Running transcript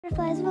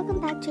Butterflies,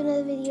 welcome back to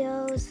another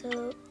video.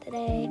 So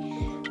today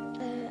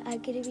I'm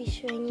going to be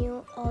showing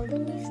you all the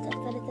new stuff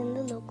that is in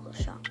the local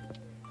shop.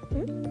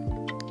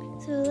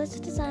 So let's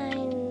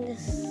design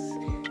this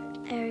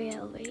area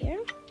over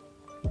here.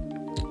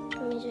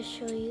 Let me just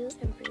show you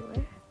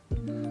everywhere.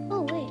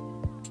 Oh wait,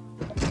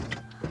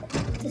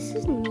 this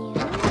is new.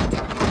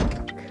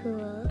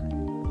 Cool.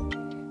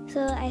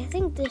 So I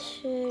think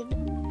this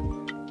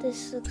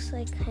looks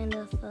like kind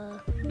of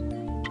a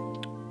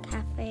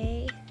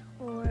cafe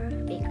or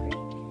bakery.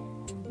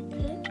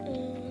 Okay,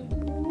 and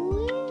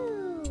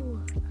wow,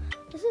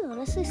 this is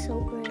honestly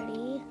so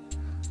pretty.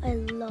 I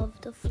love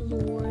the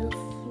floor. The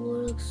floor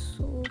looks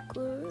so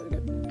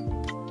good.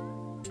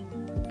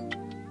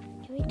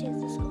 Can we take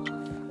this off?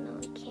 No,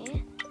 we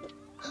can't.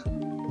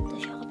 The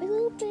shop is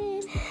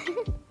open.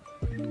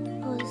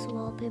 Oh, this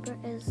wallpaper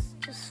is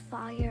just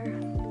fire.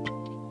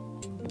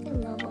 I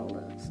love all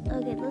those.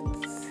 Okay,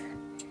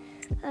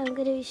 I'm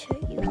gonna be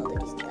showing you all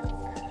this stuff.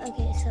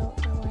 Okay, so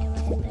why am I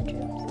in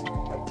bedrooms?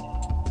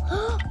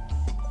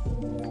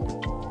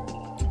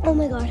 Oh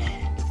my god.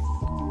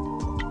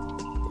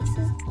 This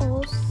is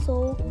all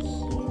so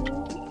cute.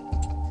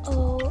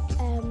 Oh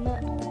my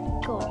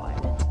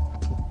god.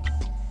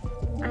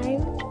 Okay,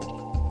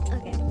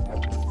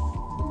 let's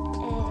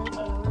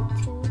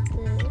do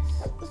this.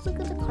 Let's look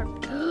at the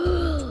carpet.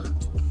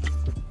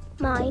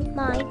 Mine.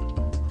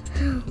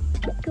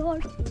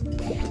 God,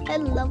 I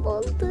love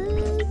all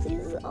this.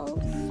 These are all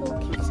so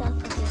cute stuff.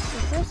 Okay, so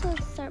first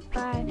let's start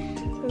by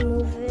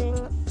removing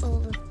all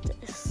of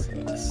this.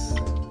 Yes.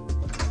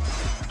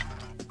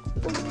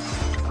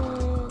 And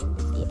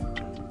yeah.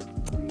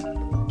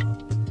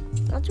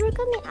 Let's work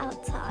on the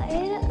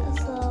outside.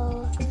 So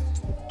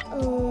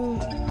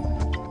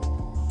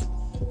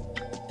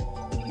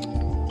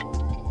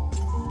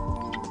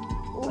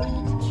we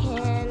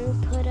can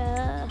put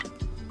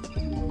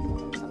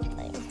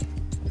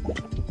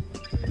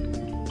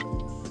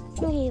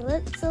okay,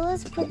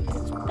 let's put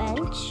this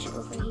bench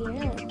over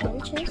here. Like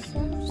benches,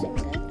 seem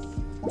good.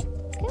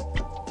 Okay.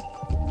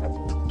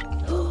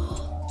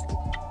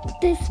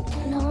 This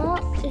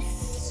plant is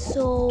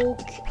so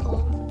cute. Oh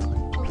my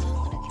god. Okay, I'm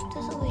gonna keep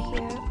this over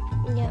here.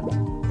 Yep.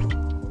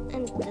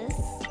 And this,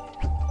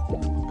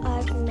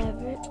 I've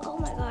never. Oh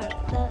my god,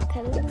 that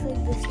kind of looks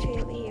like this tree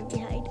over here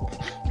behind.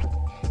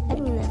 I've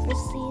never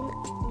seen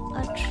a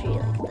tree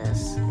like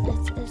this.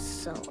 It's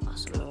so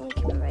awesome. I'm gonna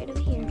keep it right over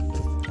here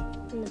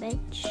on the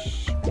bench.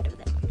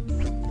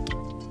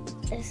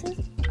 This is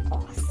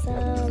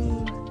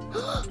awesome.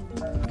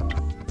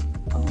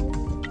 Oh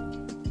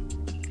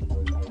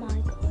my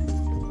god.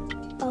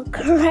 A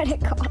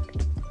credit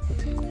card.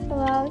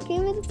 Wow, it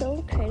gave it its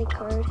own credit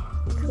card.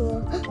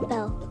 Cool.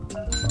 Bell.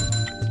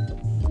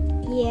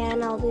 Yeah,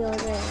 and I'll be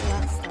ordering a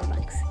lot of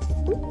Starbucks.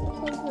 Ooh,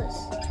 what's this?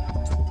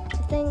 I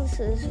think this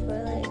is for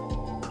like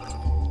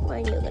when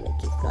you're gonna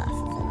keep glasses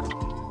and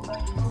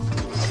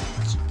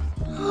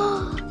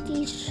all.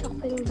 These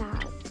shopping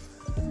bags.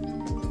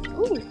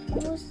 Ooh,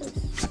 what was this?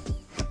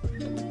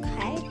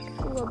 Okay,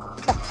 cool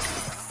box.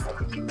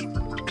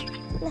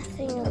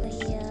 Nothing over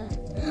here.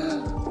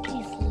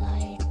 These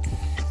lights.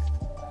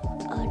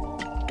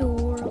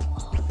 Adorable.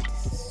 Oh,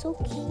 this is so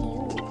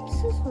cute. This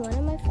is one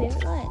of my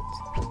favorite lights.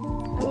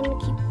 I'm gonna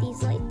keep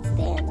these light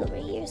stands over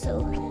here so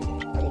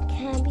there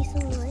can be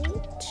some light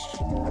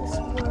in this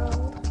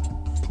world.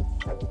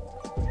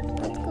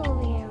 Let's go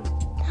over here.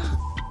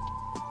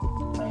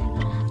 I'm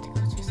gonna have to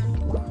go through some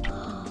more.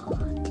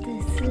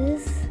 This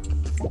is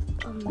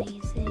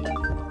amazing.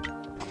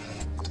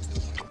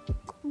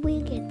 We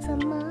get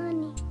some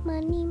money.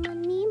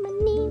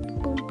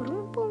 Boom,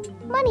 boom, boom.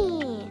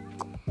 Money.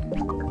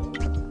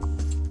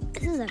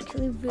 This is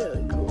actually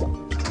really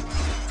cool.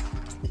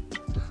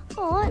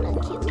 Oh, and a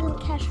cute little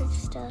cash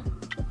register.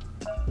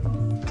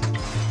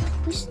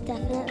 We should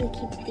definitely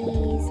keep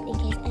these in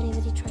case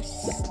anybody tries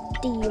to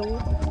steal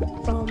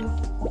from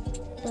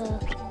the.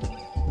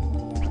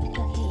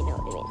 Okay, you know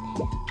what I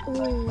mean.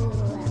 Ooh.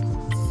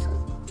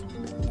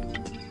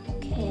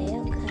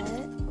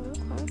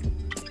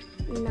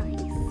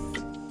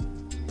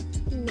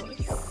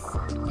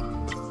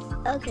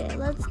 Okay,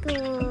 let's go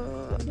over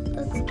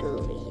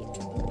here.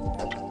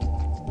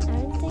 I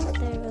don't think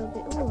there will be.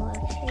 Oh,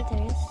 actually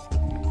there is.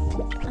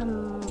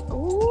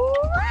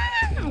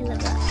 I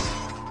love that.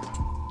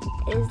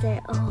 Is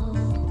there?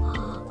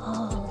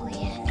 Oh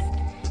yes.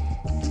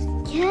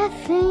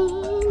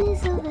 Caffeine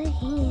is over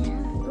here.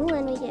 Oh,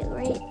 and we get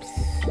grapes.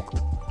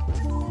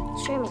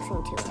 Sure,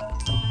 mixing too.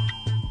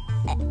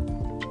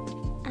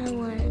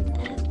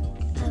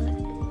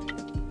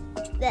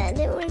 That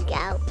didn't work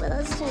out, but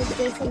let's try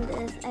this and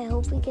this. I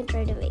hope we can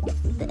try to make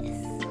this.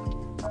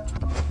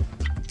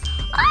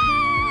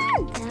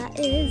 That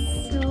is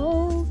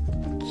so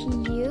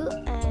cute,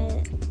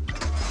 and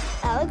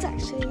that looks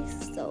actually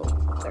so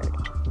good.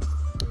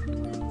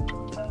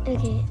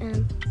 Okay,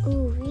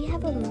 we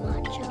have a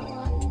matcha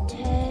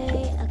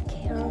latte, a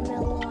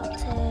caramel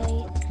latte,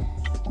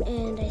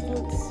 and I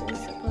think this is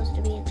supposed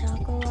to be a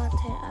chocolate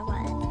latte. I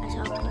want a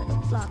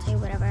chocolate latte,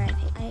 whatever.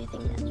 I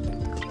think that's what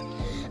it's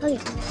called. Okay.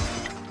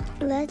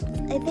 I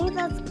think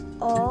that's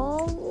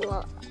all.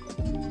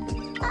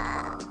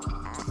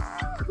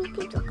 We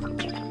can just go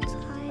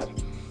outside.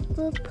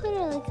 We'll put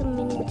like a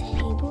mini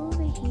table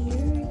over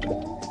here, I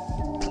guess.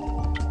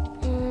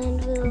 And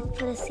we'll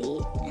put a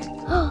seat.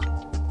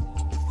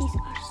 These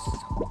are so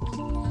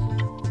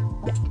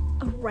cute.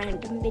 A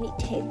random mini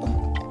table.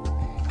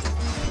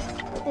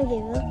 Okay,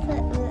 we'll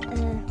put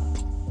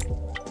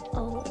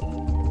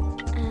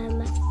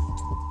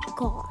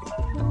God.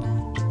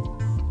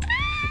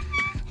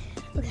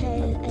 Okay,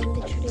 I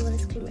literally want to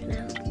scream right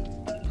now.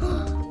 A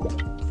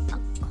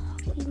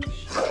coffee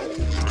machine.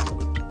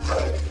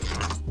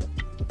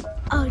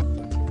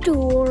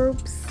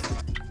 Adorbs.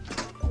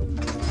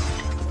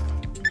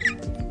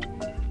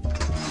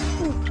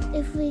 Ooh,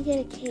 if we get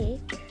a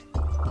cake,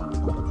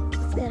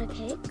 let's get a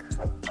cake.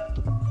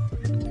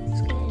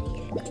 Let's get any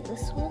cake like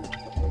this one.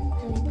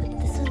 And we put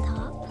this on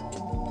top.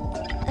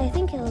 I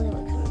think it only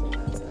looks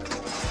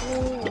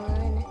really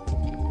awesome.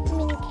 One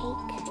mini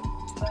cake.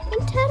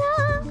 And ta-da!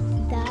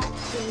 That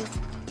is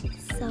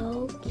so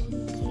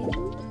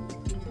cute.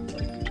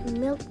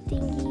 Milk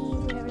thingy,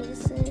 whatever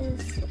this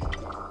is.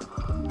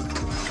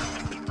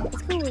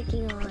 Let's go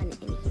working on in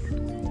here.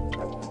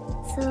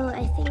 So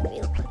I think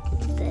we'll put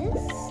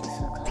this.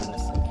 So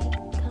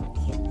kind of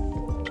cute.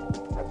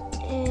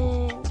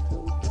 And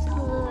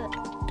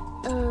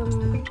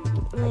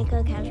put like a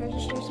cash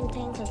register or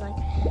something, because like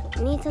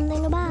we need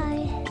something to buy.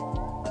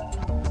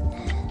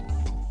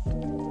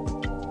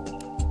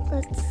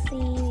 Let's see,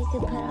 we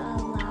could put a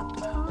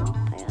laptop,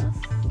 I guess.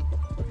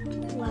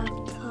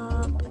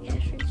 Laptop, a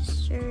cash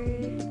register,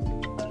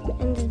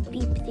 and this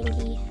beep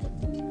thingy.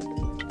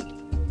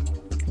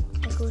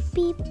 That goes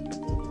beep.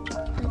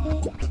 Okay,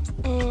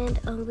 and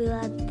we'll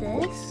add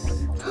this.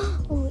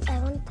 Oh, I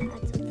wanted to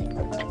add something.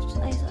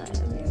 I saw it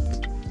over here.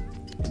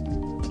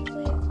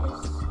 Where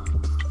is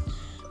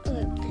it?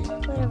 Okay,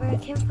 whatever, I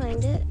can't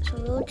find it. So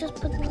we'll just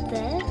put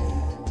this,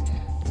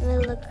 and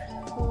we'll look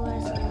for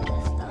some of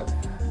this stuff.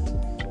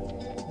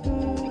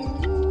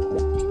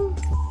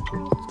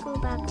 Let's go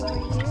back over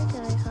here because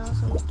I saw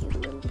some cute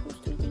little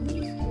poster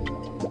thingies.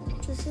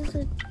 This is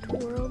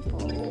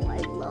adorable. I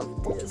love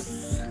this.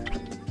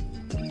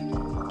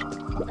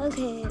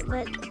 Okay,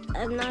 but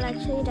I'm not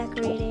actually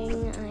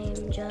decorating. I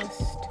am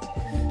just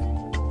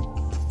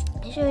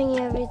showing you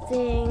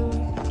everything.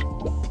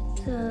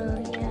 So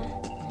yeah,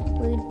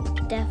 we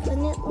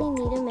definitely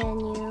need a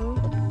menu.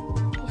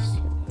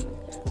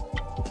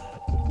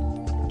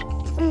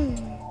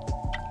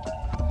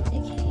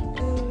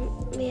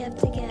 We have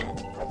to get.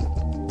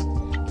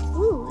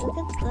 Ooh, look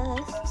at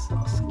this. This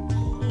looks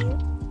cute.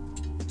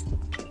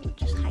 Okay,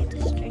 just hide the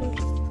string.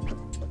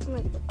 Oh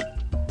my God.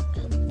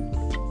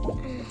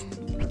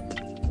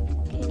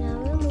 Okay, now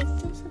we'll move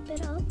this a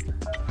bit up.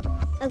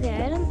 Okay,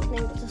 I don't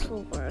think this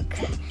will work.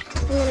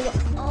 I'm gonna go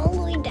all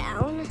the way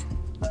down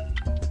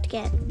to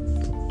get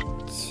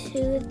 2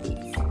 of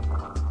these.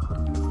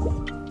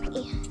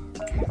 Yeah.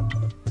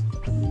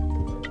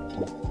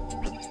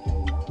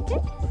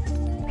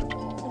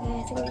 Okay,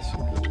 I think this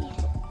should be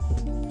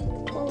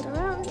pulled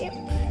around. Yep.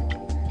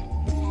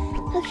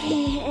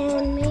 Okay,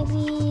 and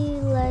maybe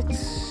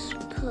let's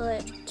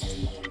put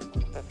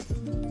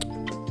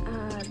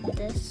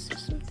this or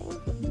something.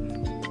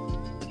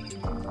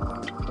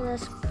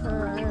 Let's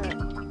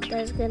put,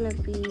 there's gonna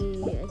be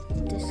a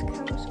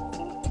discount or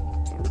something.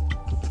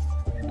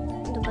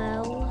 The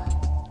bell.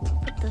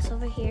 Put this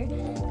over here.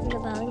 And the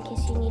bell in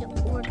case you need to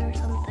order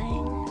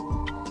something.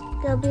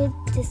 There'll be a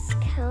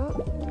discount,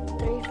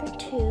 3 for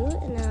 2,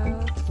 and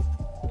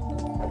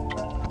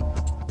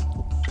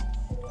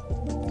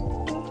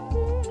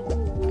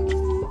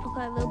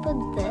okay, we'll put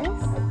this.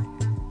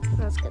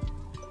 Let's get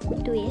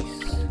this.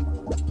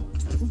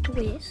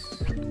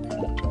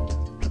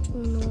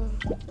 1,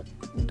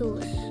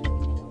 2,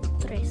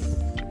 3.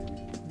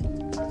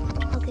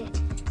 Okay.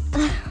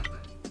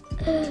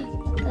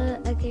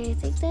 Okay, I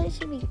think that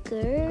should be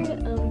good.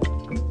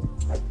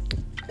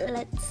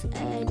 Let's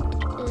add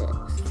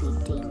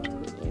seating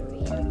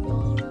area.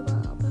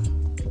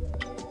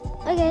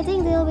 Okay, I think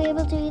they'll be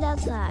able to eat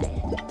outside.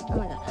 Oh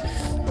my God,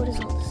 what is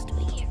all this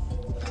doing here?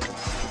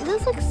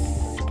 This looks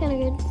kind of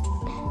good.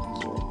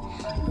 Cute.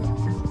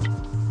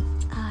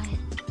 I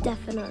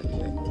definitely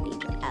need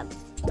to add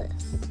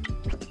this.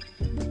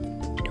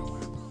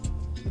 Adorable.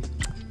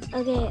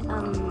 Okay,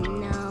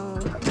 now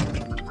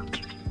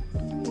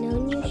no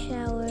new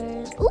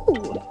showers.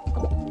 Ooh, a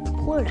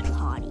porta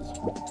potty.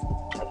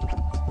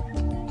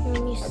 No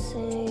new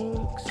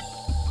sinks.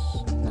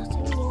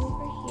 Nothing new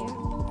over here.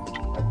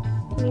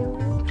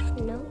 Mirrors,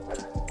 nope.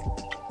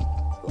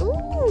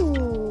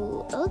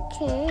 Ooh,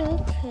 okay,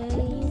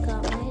 you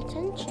got my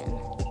attention.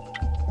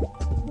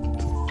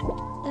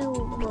 Oh,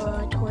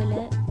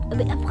 toilet.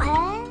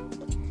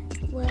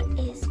 What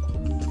is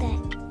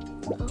that?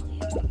 Oh,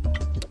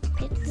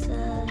 it's a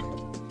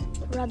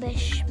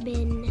rubbish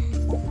bin.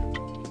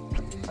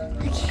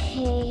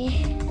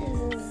 Okay,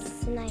 this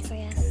is nice, I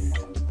guess.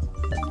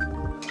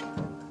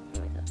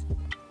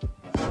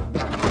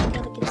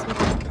 Gotta give some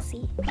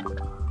privacy.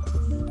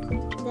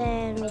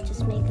 Then we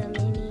just make a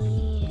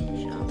mini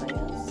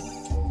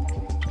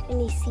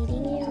any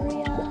seating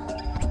area.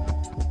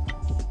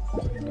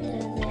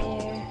 Right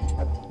there.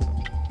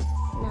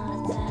 Now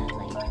it's at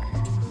like.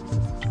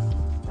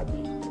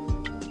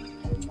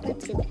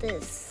 Let's get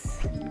this.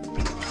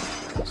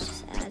 Let's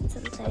just add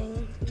something.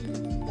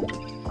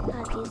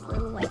 Add these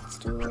little white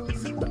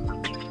stools. 3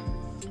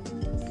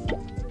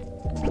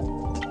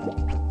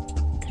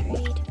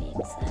 to be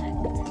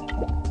exact.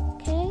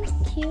 Okay,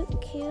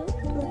 cute.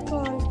 Let's go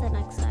on to the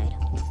next side.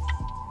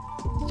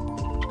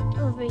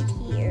 Over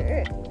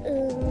here,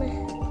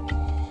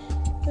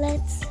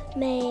 let's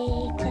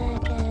make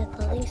like a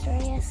clothing store, I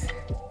guess.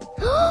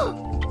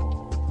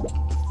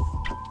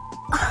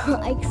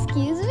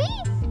 Excuse me?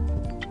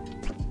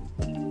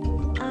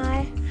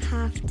 I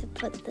have to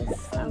put this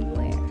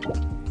somewhere.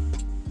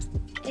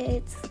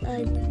 It's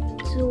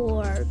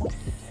adorbs.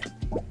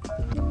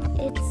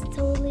 It's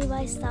totally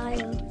my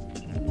style.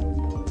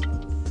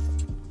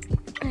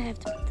 I have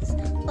to put this.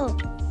 Oh,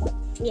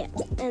 yeah,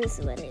 and this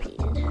is what I needed.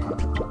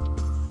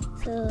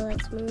 So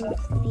let's move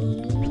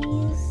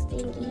these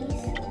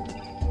thingies.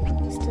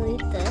 Let's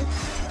delete this.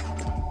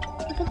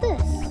 Look at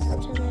this.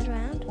 Turn it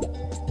around.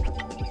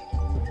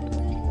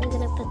 We're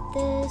gonna put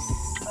this,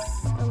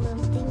 a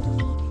little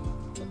thingy,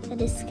 a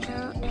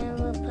discount, and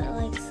we'll put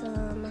like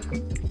some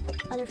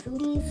other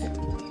foodies.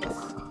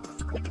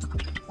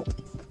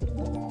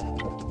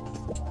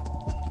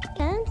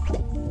 And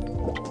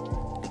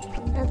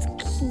that's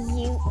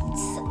cute.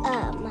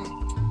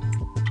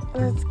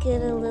 Let's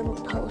get a little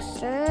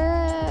poster.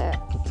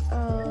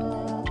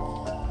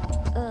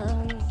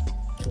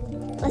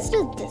 Let's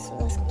do this one.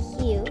 That's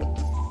cute.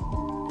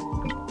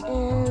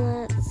 And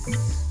let's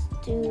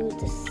do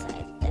this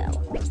side down.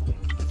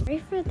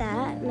 Ready for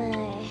that?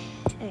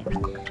 Okay.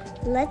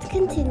 Let's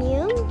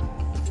continue.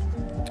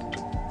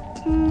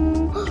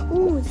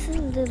 Ooh, this is a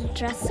little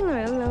dressing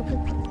room. I'll put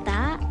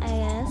that, I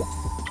guess.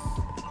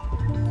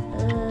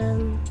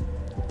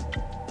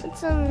 Put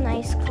some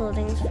nice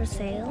clothing for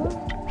sale.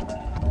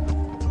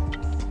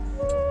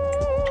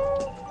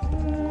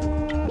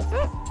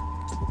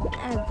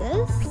 Add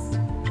this.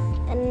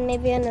 And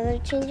maybe another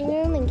changing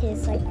room in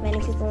case like many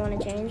people want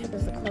to change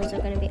because the clothes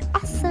are going to be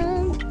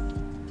awesome.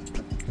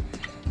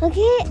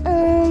 Okay,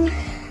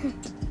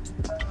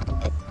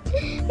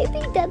 I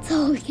think that's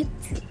all we can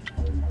do.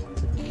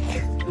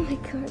 Oh my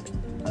god,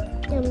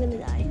 I'm gonna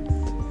die.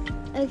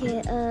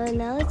 Okay,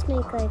 now let's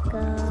make like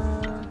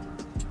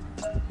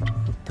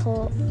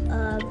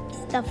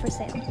stuff for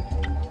sale.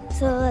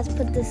 So let's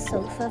put this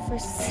sofa for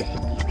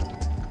sale.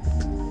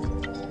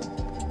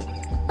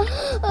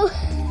 Oh.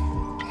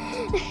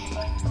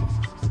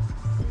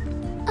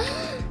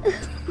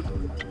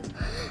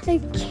 I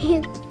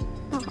can't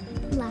stop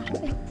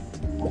laughing.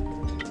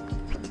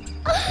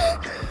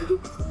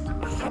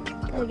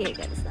 Okay,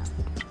 gotta stop.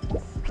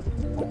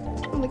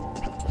 Oh my.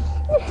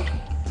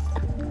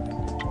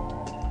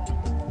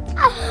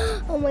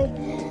 Oh my.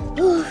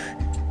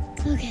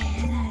 Okay, I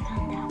gotta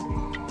calm down.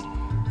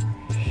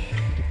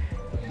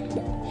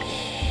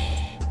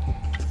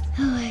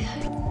 Oh my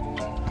god.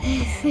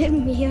 This is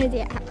me or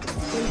the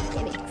atmosphere is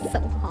getting so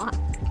hot.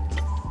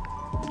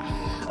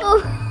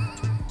 Oh.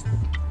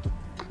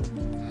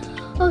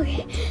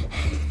 Okay.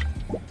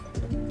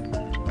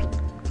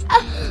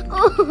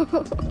 Oh.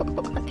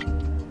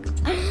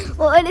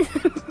 What is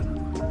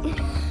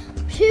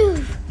Phew.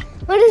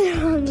 What is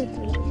wrong with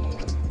me?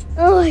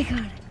 Oh my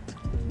god.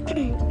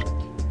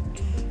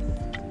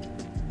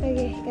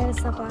 Okay, gotta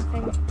stop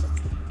laughing.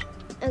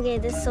 Okay,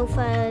 this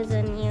sofa is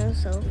a new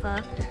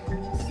sofa.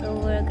 So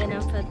we're gonna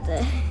put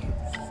this.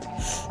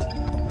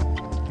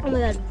 Oh my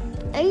god.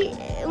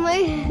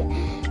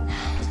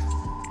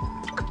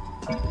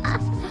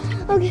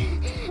 Okay.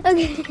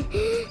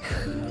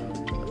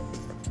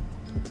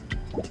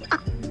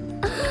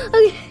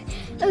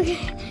 Okay.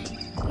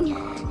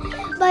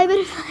 Bye,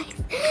 butterflies.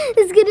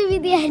 This is gonna be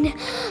the end.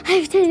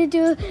 I've turned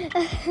into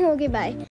okay, bye.